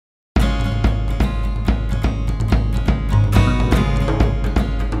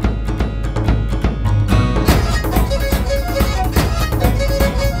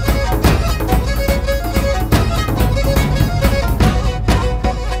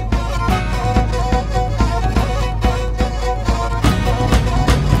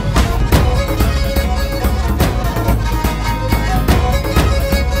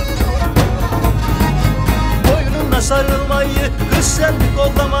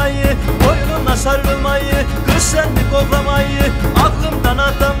sarılmayı, boynuna sarılmayı, kız senli koklamayı. Aklımdan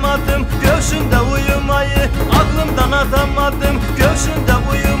atamadım göğsünde uyumayı, aklımdan atamadım göğsünde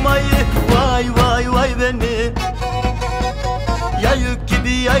uyumayı. Vay vay vay beni, ya yük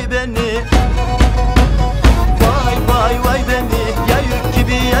gibi yay beni. Vay vay vay beni, ya yük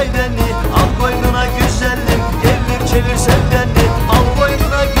gibi yay beni. Al boynuna güzelim, evir çevir sen beni. Al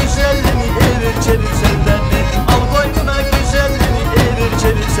boynuna güzelim, evir çevir sen beni. Al boynuna güzelim, evir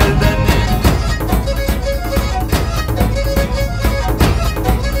çevir sen beni.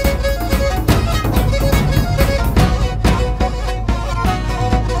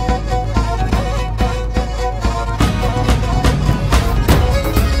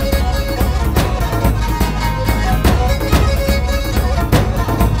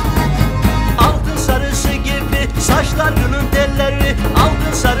 Saçlarının telleri,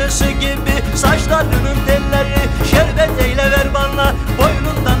 altın sarısı gibi saçlarının telleri. Şerbet eyle ver bana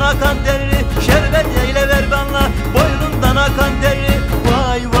boynundan akan teri, şerbet eyle ver bana boynundan akan teri.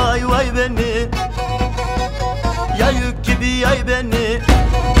 Vay vay vay beni, ya yük gibi yay beni.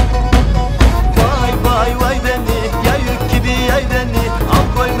 Vay vay vay beni, ya yük gibi yay beni.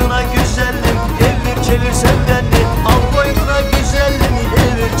 Al boynuna güzelim, evir çevir sen beni. Al boynuna güzelim,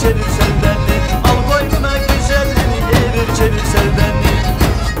 evir çevir sen beni. Al boynuna güzelim, evir çevir sen beni.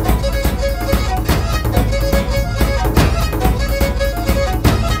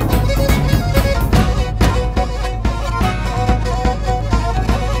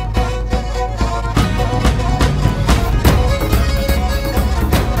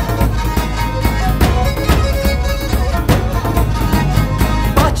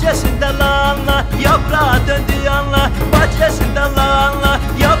 Bahçesinde lahana yaprağı döndü yanla, bahçesinde lahana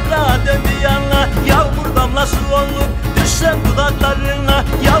yaprağı döndü yanla. Yağmur damlası olup düşsem dudaklarına,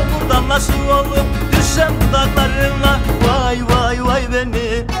 yağmur damlası olup düşsem dudaklarına. Vay vay vay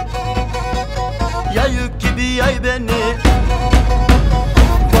beni, ya yük gibi yay beni.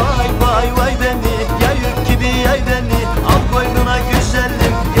 Vay vay vay beni, ya yük gibi yay beni. Al boynuna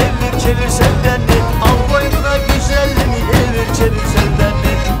güzelim, evir çevir sen beni. Al boynuna güzelim, evir çevir sen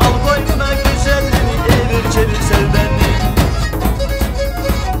beni. Al boynuna güzelim, evir çevir sen beni.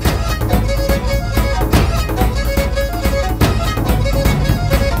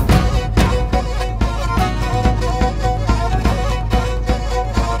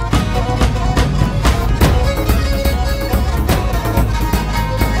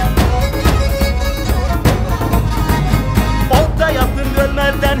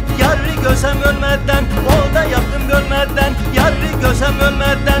 Yarı gözem ölmeden, olda yaptım görmeden. Yarı gözem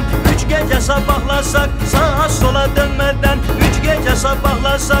ölmeden, 3 gece sabahlasak sağa sola dönmeden. 3 gece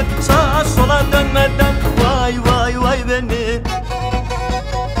sabahlasak sağa sola dönmeden. Vay vay vay beni,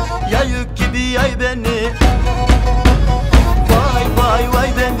 ya yük gibi yay beni. Vay vay vay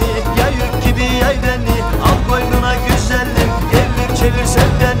beni, ya yük gibi yay beni. Al boynuna güzelim, evir çevir sen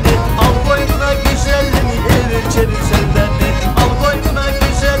beni. Al boynuna güzelim, evir çevir sen beni. Al boynuna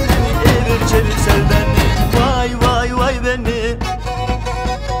güzelim, evir çevir sen beni. Vay vay vay beni,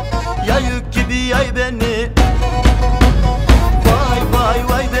 ya yük gibi yay beni.